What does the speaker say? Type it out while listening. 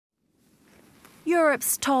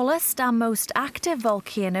Europe's tallest and most active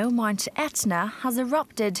volcano, Mount Etna, has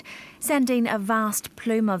erupted, sending a vast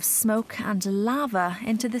plume of smoke and lava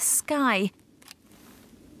into the sky.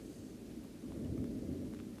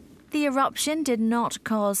 The eruption did not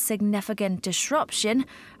cause significant disruption,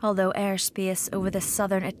 although airspace over the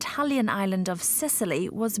southern Italian island of Sicily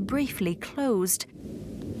was briefly closed.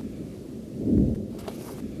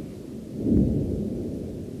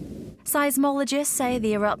 Seismologists say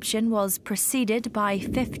the eruption was preceded by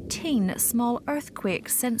 15 small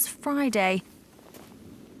earthquakes since Friday.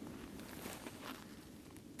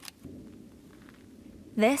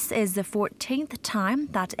 This is the 14th time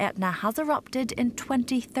that Etna has erupted in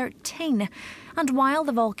 2013, and while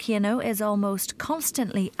the volcano is almost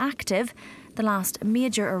constantly active, the last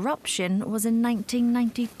major eruption was in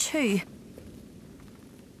 1992.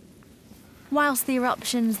 Whilst the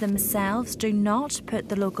eruptions themselves do not put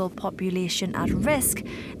the local population at risk,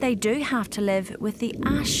 they do have to live with the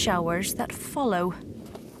ash showers that follow.